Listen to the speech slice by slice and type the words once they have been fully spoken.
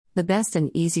The best and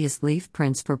easiest leaf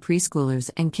prints for preschoolers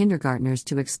and kindergartners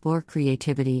to explore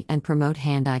creativity and promote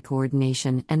hand-eye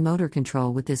coordination and motor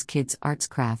control with this kids' arts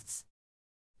crafts.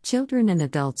 Children and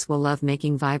adults will love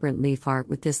making vibrant leaf art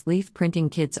with this leaf printing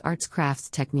kids' arts crafts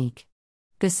technique.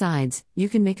 Besides, you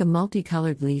can make a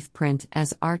multicolored leaf print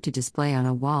as art to display on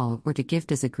a wall or to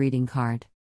gift as a greeting card.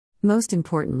 Most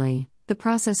importantly, the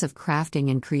process of crafting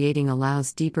and creating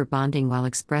allows deeper bonding while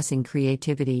expressing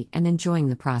creativity and enjoying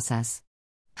the process.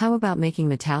 How about making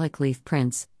metallic leaf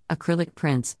prints, acrylic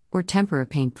prints, or tempera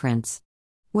paint prints?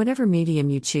 Whatever medium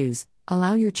you choose,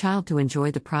 allow your child to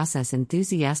enjoy the process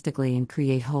enthusiastically and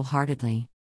create wholeheartedly.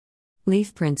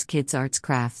 Leaf Prints Kids Arts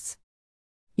Crafts.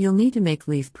 You'll need to make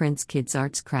leaf prints kids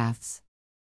arts crafts.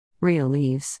 Real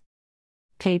leaves.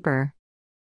 Paper.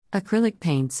 Acrylic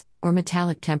paints, or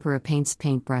metallic tempera paints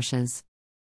paintbrushes.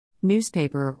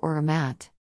 Newspaper or a mat.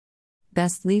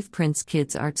 Best leaf prints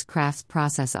kids arts crafts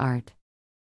process art.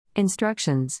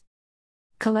 Instructions.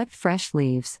 Collect fresh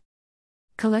leaves.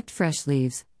 Collect fresh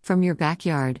leaves from your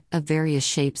backyard of various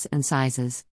shapes and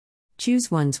sizes. Choose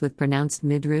ones with pronounced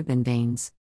midrib and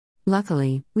veins.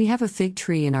 Luckily, we have a fig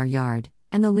tree in our yard,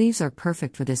 and the leaves are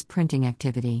perfect for this printing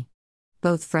activity.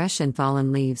 Both fresh and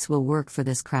fallen leaves will work for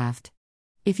this craft.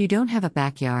 If you don't have a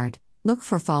backyard, look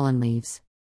for fallen leaves.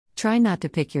 Try not to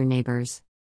pick your neighbors.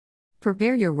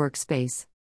 Prepare your workspace.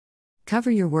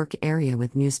 Cover your work area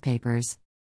with newspapers.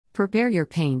 Prepare your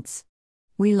paints.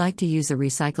 We like to use a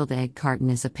recycled egg carton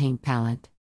as a paint palette.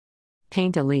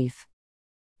 Paint a leaf.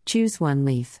 Choose one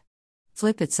leaf.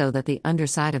 Flip it so that the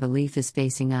underside of a leaf is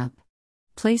facing up.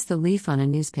 Place the leaf on a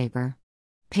newspaper.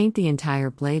 Paint the entire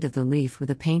blade of the leaf with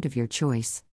a paint of your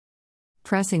choice.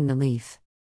 Pressing the leaf.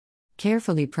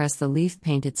 Carefully press the leaf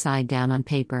painted side down on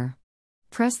paper.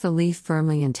 Press the leaf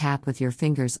firmly and tap with your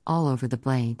fingers all over the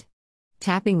blade.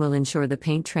 Tapping will ensure the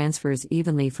paint transfers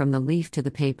evenly from the leaf to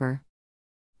the paper.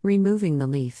 Removing the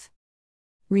leaf.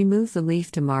 Remove the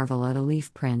leaf to marvel at a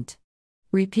leaf print.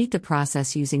 Repeat the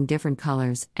process using different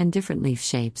colors and different leaf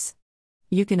shapes.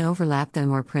 You can overlap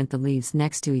them or print the leaves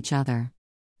next to each other.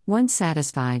 Once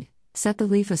satisfied, set the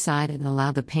leaf aside and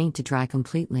allow the paint to dry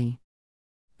completely.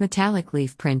 Metallic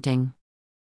leaf printing.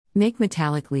 Make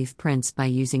metallic leaf prints by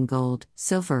using gold,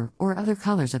 silver, or other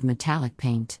colors of metallic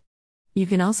paint. You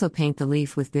can also paint the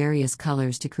leaf with various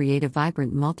colors to create a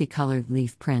vibrant multicolored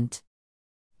leaf print.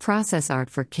 Process art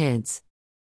for kids.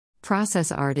 Process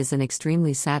art is an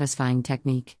extremely satisfying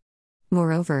technique.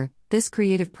 Moreover, this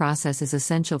creative process is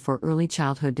essential for early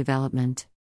childhood development.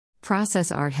 Process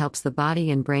art helps the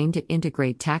body and brain to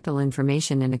integrate tactile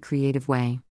information in a creative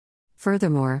way.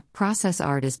 Furthermore, process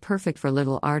art is perfect for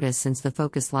little artists since the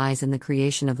focus lies in the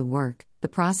creation of the work, the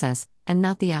process, and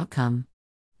not the outcome.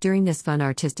 During this fun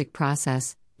artistic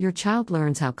process, your child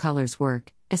learns how colors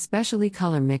work, especially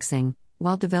color mixing,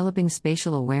 while developing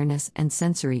spatial awareness and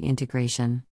sensory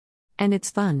integration. And it's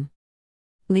fun.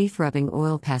 Leaf rubbing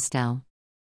oil pastel.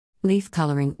 Leaf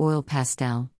coloring oil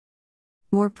pastel.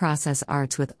 More process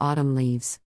arts with autumn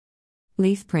leaves.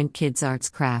 Leaf print kids arts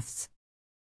crafts.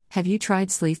 Have you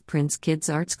tried Leaf Prints Kids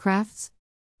Arts Crafts?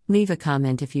 Leave a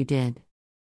comment if you did.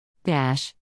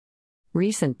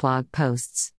 Recent blog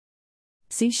posts.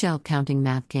 Seashell counting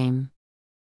map game.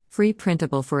 Free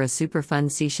printable for a super fun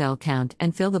seashell count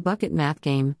and fill the bucket map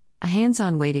game, a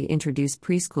hands-on way to introduce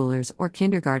preschoolers or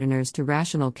kindergarteners to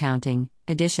rational counting,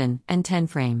 addition, and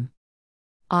 10-frame.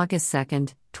 August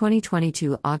 2nd,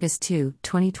 2022 August 2,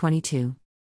 2022.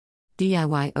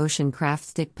 DIY Ocean Craft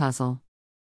Stick Puzzle.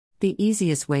 The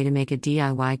easiest way to make a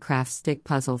DIY craft stick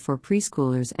puzzle for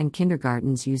preschoolers and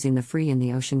kindergartens using the free In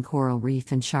the Ocean Coral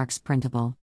Reef and Sharks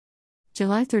printable.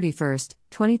 July 31st,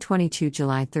 2022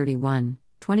 July 31,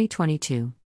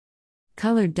 2022.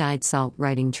 Colored dyed salt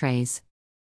writing trays.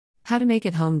 How to make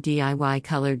at-home DIY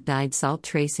colored dyed salt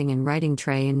tracing and writing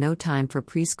tray in no time for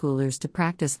preschoolers to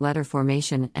practice letter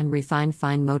formation and refine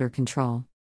fine motor control.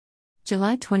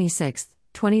 July 26th,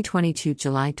 2022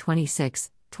 July 26,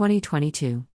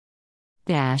 2022.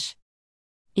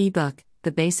 Ebook,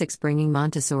 The Basics Bringing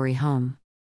Montessori Home.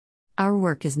 Our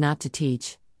work is not to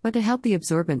teach, but to help the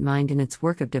absorbent mind in its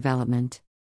work of development.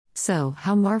 So,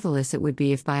 how marvelous it would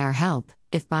be if by our help,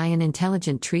 if by an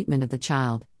intelligent treatment of the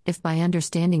child, if by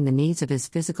understanding the needs of his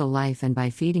physical life and by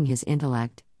feeding his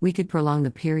intellect, we could prolong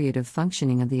the period of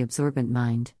functioning of the absorbent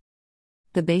mind.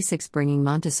 The Basics Bringing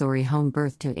Montessori Home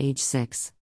Birth to Age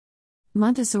 6.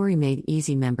 Montessori Made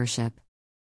Easy membership.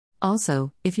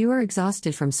 Also, if you are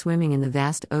exhausted from swimming in the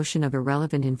vast ocean of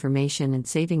irrelevant information and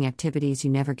saving activities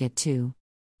you never get to,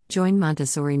 join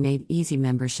Montessori Made Easy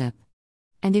membership.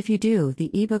 And if you do, the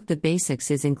ebook The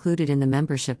Basics is included in the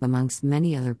membership amongst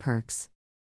many other perks.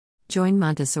 Join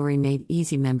Montessori Made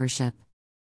Easy membership.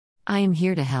 I am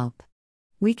here to help.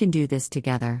 We can do this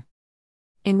together.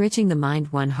 Enriching the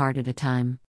mind one heart at a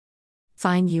time.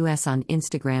 Find us on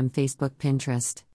Instagram, Facebook, Pinterest.